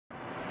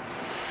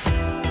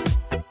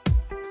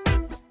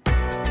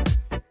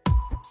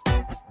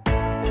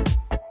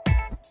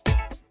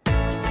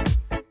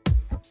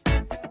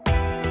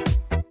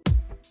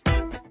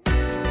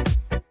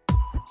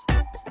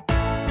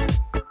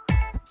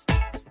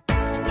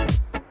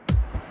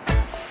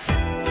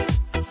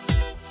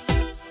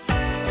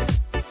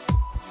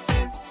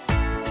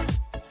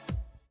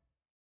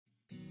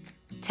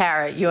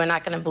Tara, you are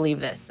not going to believe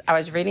this. I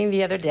was reading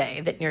the other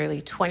day that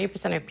nearly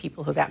 20% of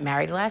people who got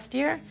married last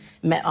year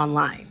met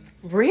online.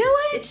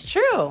 Really? It's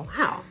true.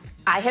 Wow.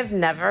 I have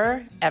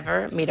never,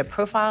 ever made a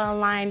profile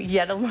online,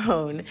 yet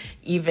alone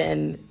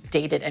even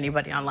dated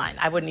anybody online.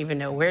 I wouldn't even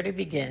know where to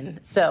begin.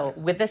 So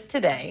with us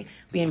today,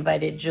 we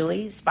invited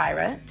Julie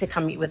Spira to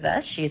come meet with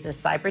us. She's a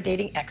cyber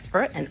dating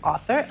expert and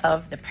author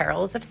of The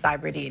Perils of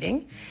Cyber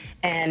Dating,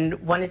 and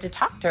wanted to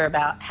talk to her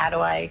about how do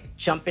I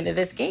jump into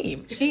this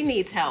game. She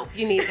needs help.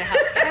 You need to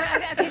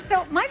help. Okay,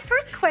 so my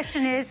first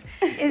question is,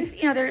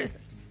 there's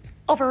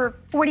over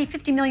 40,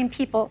 50 million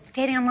people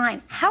dating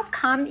online. How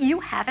come you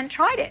haven't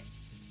tried it?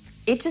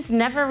 It just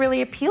never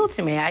really appealed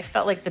to me. I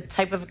felt like the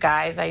type of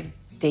guys I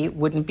date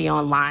wouldn't be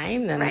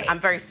online, and Right. I'm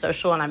very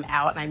social and I'm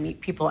out and I meet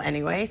people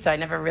anyway, so I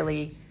never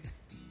really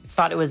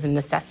thought it was a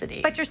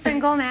necessity. But you're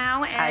single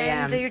now, and I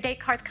am. your date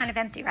card's kind of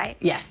empty, right?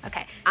 Yes.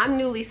 Okay. I'm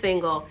newly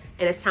single,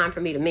 and it's time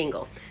for me to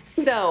mingle.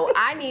 So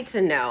I need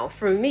to know,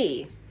 for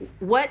me,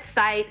 what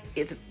site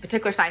is a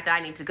particular site that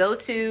I need to go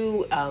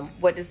to?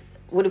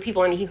 What are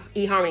people on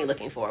eHarmony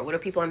looking for? What are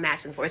people on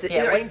Match looking for? Is it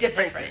what's any the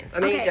differences? difference?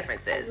 Are there any Okay.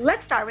 differences?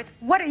 Let's start with,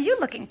 what are you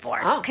looking for?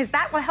 Oh. Because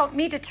that will help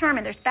me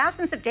determine. There's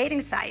thousands of dating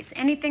sites,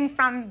 anything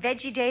from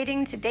veggie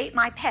dating to date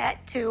my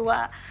pet to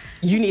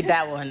You need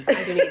that one.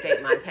 I do need to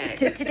date my pet.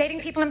 to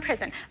dating people in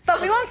prison.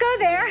 But we won't go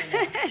there.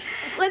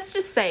 Let's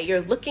just say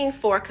you're looking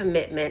for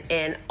commitment,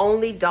 and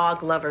only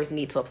dog lovers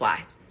need to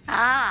apply.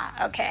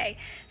 Okay.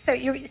 So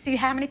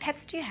how many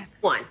pets do you have?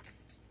 One.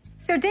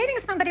 So dating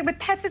somebody with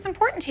pets is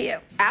important to you.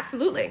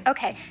 Absolutely.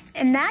 Okay,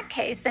 in that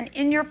case, then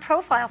in your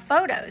profile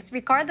photos,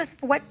 regardless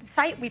of what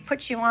site we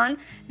put you on,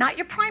 not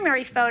your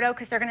primary photo,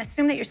 because they're going to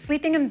assume that you're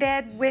sleeping in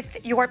bed with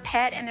your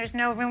pet and there's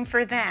no room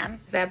for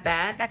them. Is that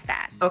bad? That's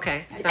bad.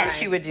 Okay. Sorry. And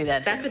she would do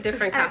that. That's too. a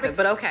different topic,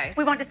 but okay.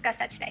 We won't discuss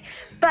that today.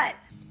 But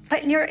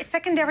in your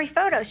secondary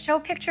photos, show a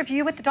picture of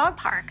you at the dog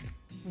park.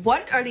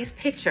 What are these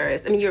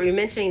pictures? I mean, you're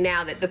mentioning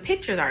now that the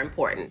pictures are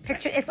important.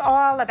 It's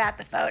all about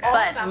the photo.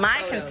 But about my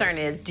photos. concern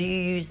is, do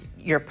you use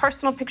your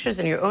personal pictures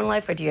in your own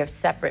life, or do you have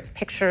separate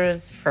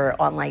pictures for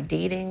online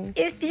dating?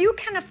 If you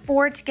can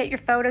afford to get your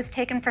photos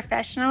taken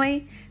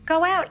professionally,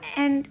 go out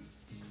and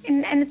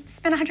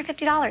spend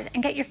 $150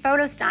 and get your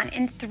photos done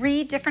in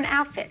 3 different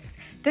outfits.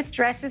 This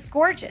dress is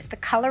gorgeous. The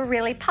color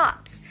really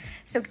pops.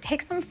 So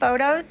take some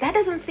photos. That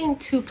doesn't seem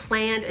too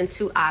planned and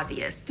too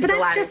obvious to But go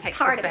that's out and just take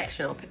part of it.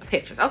 professional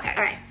pictures. Okay.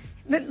 All right.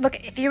 Look,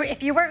 if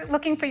you were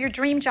looking for your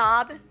dream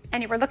job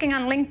and you were looking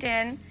on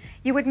LinkedIn,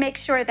 you would make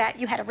sure that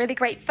you had a really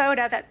great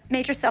photo that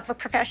made yourself look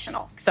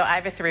professional. So I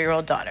have a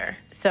 3-year-old daughter.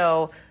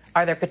 So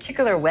are there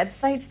particular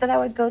websites that I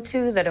would go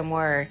to that are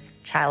more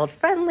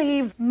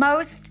child-friendly?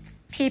 Most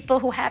people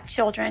who have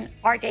children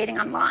are dating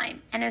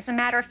online. And as a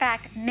matter of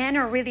fact, men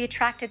are really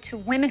attracted to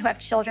women who have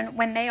children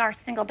when they are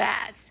single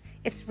dads.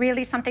 It's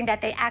really something that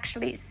they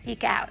actually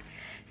seek out.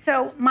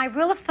 So my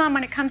rule of thumb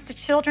when it comes to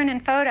children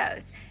and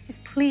photos is,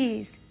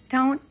 please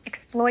don't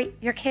exploit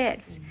your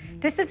kids.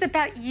 This is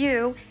about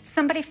you,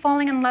 somebody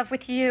falling in love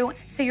with you.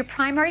 So your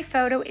primary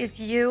photo is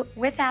you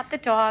without the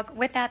dog,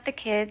 without the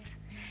kids,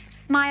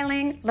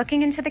 smiling,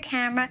 looking into the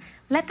camera.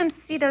 Let them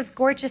see those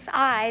gorgeous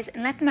eyes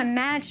and let them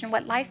imagine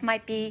what life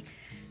might be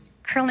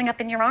curling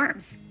up in your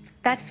arms.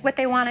 That's what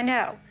they want to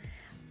know.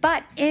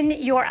 But in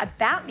your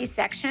About Me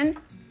section,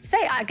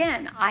 say,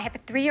 again, I have a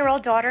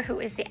 3-year-old daughter who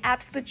is the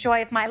absolute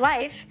joy of my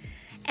life,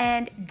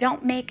 and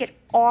don't make it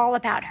all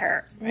about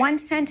her. Right. One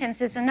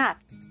sentence is enough.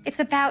 It's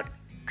about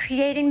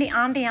creating the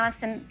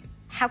ambiance and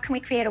how can we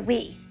create a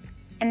we?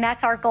 And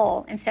that's our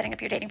goal in setting up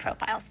your dating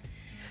profiles.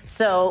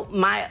 So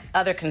my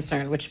other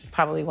concern, which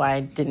probably why I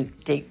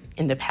didn't date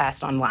in the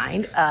past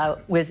online,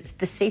 was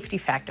the safety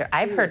factor.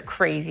 I've heard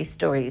crazy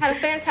stories. I had a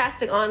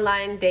fantastic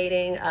online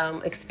dating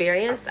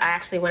experience. I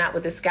actually went out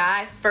with this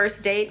guy,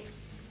 first date.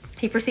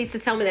 He proceeds to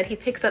tell me that he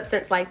picks up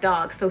scents like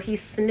dogs, so he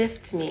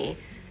sniffed me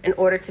in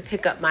order to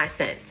pick up my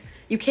scent.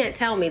 You can't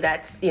tell me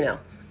that's,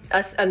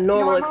 a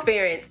normal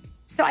experience.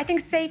 So I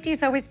think safety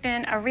has always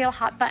been a real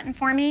hot button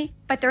for me,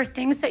 but there are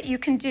things that you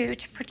can do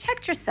to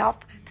protect yourself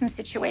from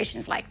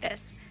situations like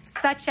this,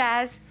 such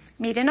as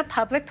meet in a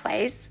public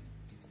place,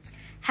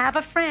 have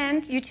a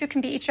friend, you two can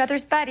be each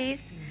other's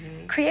buddies,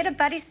 create a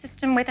buddy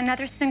system with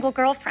another single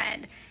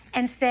girlfriend,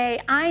 and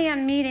say, I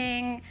am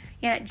meeting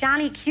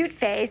Johnny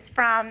Cuteface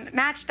from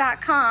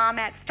Match.com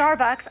at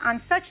Starbucks on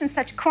such and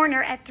such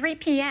corner at 3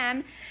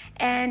 p.m.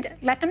 and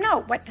let them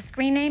know what the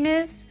screen name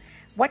is,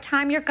 what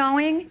time you're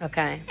going.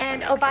 Okay.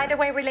 And oh, by the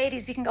way, we're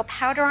ladies, we can go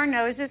powder our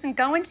noses and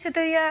go into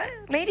the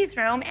ladies'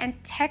 room and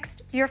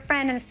text your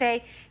friend and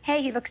say,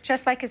 hey, he looks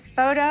just like his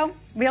photo,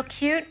 real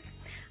cute.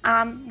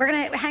 We're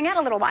gonna hang out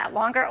a little while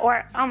longer,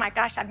 or oh my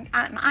gosh, I'm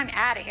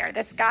out of here.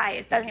 This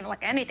guy doesn't even look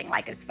anything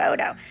like his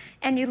photo,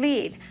 and you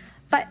leave.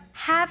 But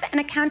have an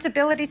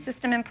accountability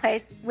system in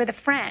place with a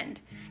friend.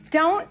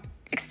 Don't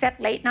accept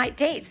late night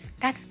dates.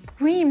 That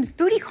screams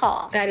booty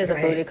call. That is a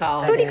booty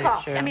call. Booty is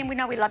call. true. I mean, we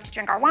know we love to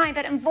drink our wine,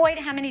 but avoid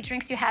how many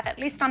drinks you have, at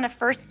least on the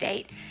first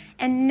date.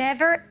 And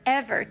never,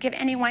 ever give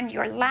anyone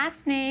your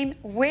last name,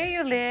 where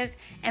you live,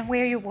 and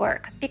where you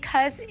work.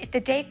 Because if the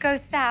date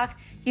goes south,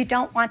 You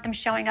don't want them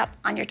showing up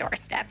on your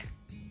doorstep.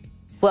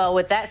 Well,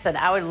 with that said,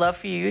 I would love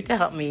for you to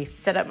help me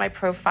set up my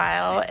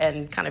profile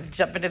and kind of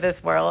jump into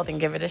this world and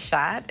give it a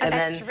shot. Oh, and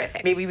that's then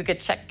terrific. maybe we could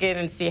check in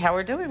and see how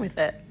we're doing with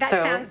it. That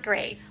sounds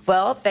great.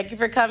 Well, thank you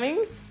for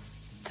coming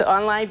to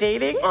online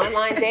dating.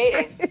 Online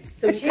dating.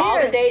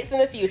 All the dates in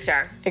the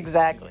future.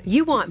 Exactly.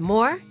 You want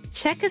more?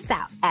 Check us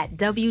out at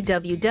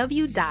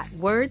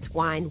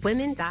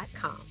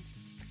www.wordswinewomen.com.